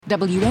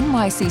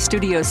WNYC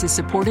Studios is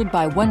supported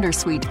by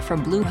Wondersuite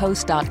from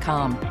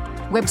Bluehost.com.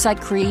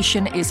 Website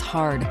creation is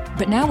hard,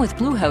 but now with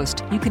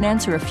Bluehost, you can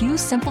answer a few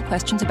simple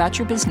questions about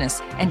your business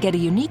and get a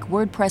unique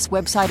WordPress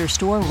website or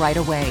store right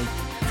away.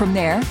 From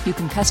there, you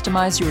can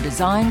customize your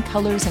design,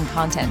 colors, and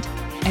content.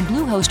 And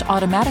Bluehost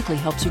automatically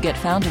helps you get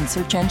found in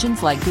search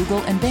engines like Google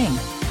and Bing.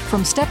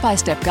 From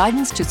step-by-step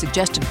guidance to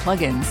suggested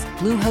plugins,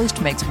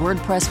 Bluehost makes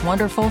WordPress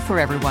wonderful for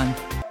everyone.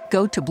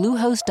 Go to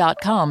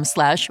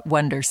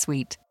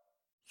bluehost.com/wondersuite.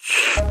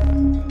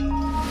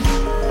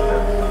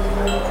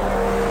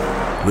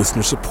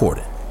 Listener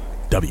supported.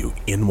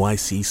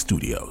 WNYC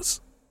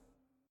Studios.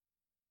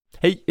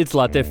 Hey, it's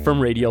Latif from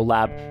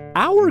Radiolab.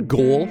 Our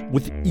goal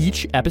with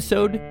each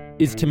episode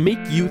is to make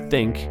you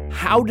think,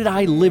 how did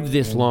I live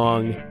this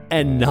long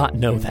and not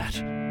know that?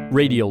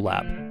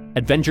 Radiolab,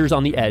 adventures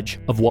on the edge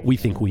of what we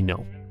think we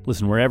know.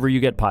 Listen wherever you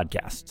get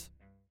podcasts.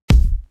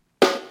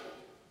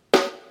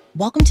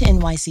 Welcome to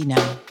NYC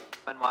Now,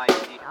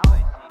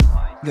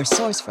 your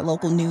source for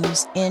local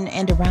news in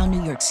and around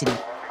New York City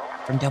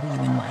from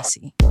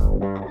WNYC.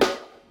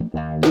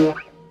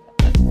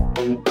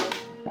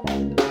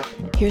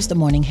 Here's the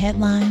morning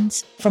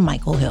headlines from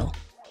Michael Hill.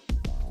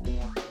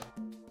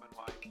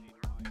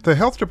 The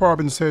health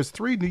department says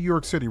 3 New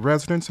York City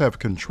residents have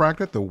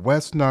contracted the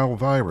West Nile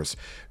virus.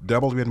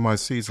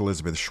 WNYC's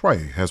Elizabeth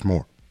Shway has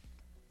more.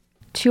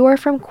 2 are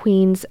from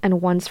Queens and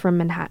 1's from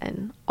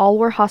Manhattan. All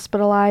were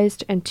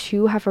hospitalized and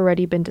 2 have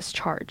already been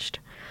discharged.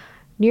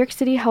 New York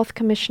City Health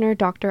Commissioner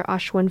Dr.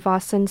 Ashwin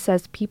Vasan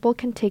says people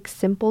can take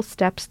simple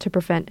steps to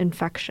prevent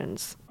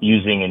infections.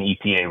 Using an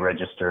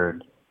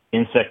EPA-registered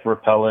insect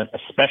repellent,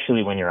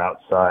 especially when you're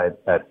outside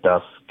at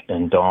dusk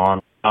and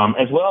dawn.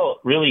 As well,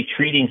 really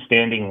treating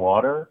standing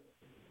water,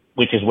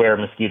 which is where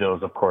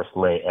mosquitoes, of course,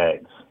 lay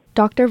eggs.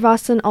 Dr.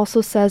 Vasan also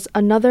says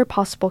another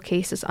possible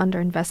case is under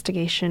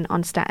investigation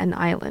on Staten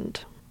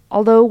Island.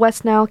 Although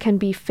West Nile can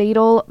be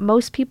fatal,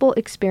 most people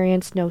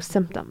experience no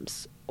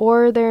symptoms,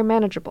 or they're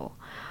manageable.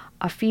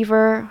 A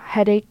fever,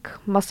 headache,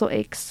 muscle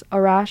aches, a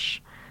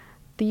rash.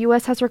 The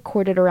U.S. has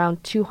recorded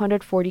around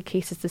 240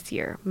 cases this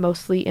year,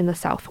 mostly in the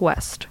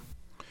Southwest.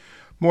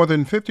 More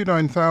than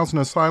 59,000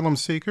 asylum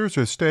seekers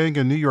are staying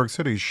in New York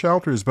City's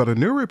shelters, but a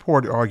new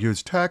report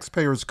argues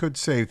taxpayers could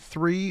save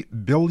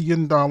 $3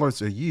 billion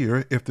a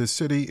year if the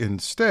city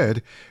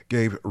instead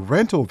gave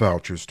rental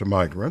vouchers to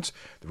migrants.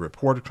 The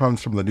report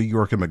comes from the New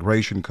York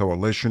Immigration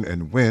Coalition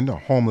and WIN, a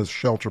homeless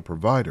shelter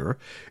provider.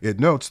 It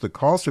notes the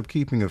cost of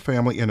keeping a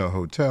family in a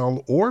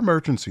hotel or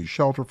emergency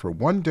shelter for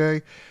one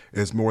day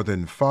is more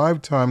than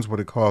 5 times what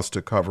it costs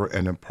to cover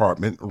an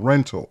apartment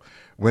rental.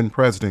 WIN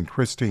President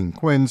Christine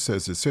Quinn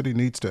says the city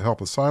needs to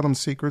help asylum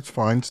seekers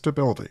find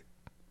stability.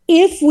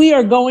 If we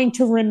are going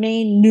to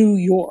remain New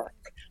York,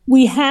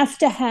 we have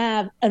to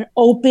have an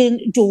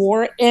open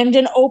door and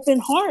an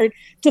open heart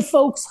to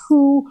folks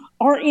who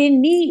are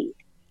in need.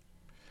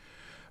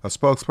 A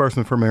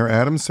spokesperson for Mayor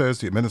Adams says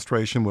the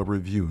administration will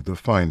review the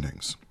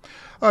findings.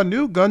 A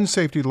new gun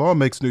safety law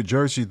makes New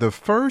Jersey the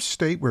first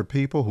state where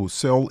people who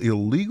sell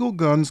illegal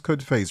guns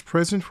could face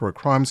prison for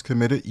crimes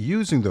committed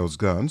using those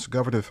guns.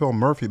 Governor Phil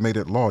Murphy made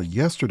it law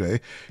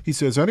yesterday. He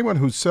says anyone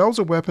who sells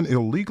a weapon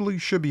illegally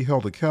should be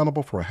held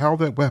accountable for how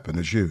that weapon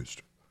is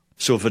used.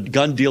 So if a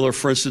gun dealer,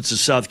 for instance, in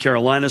South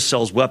Carolina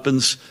sells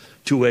weapons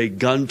to a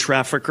gun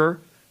trafficker,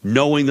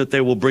 knowing that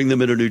they will bring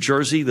them into New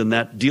Jersey, then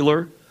that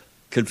dealer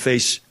can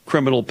face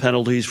criminal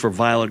penalties for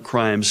violent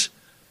crimes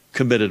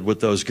committed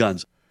with those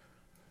guns.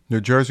 New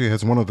Jersey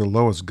has one of the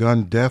lowest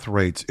gun death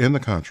rates in the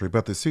country,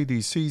 but the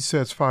CDC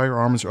says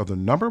firearms are the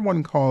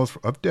 #1 cause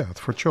of death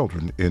for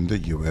children in the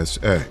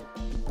USA.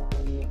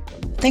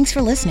 Thanks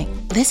for listening.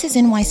 This is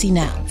NYC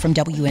Now from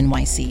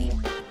WNYC.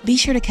 Be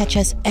sure to catch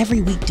us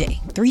every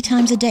weekday, 3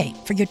 times a day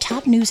for your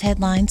top news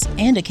headlines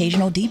and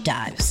occasional deep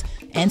dives.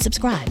 And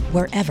subscribe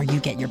wherever you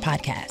get your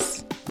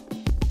podcasts.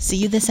 See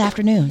you this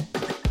afternoon.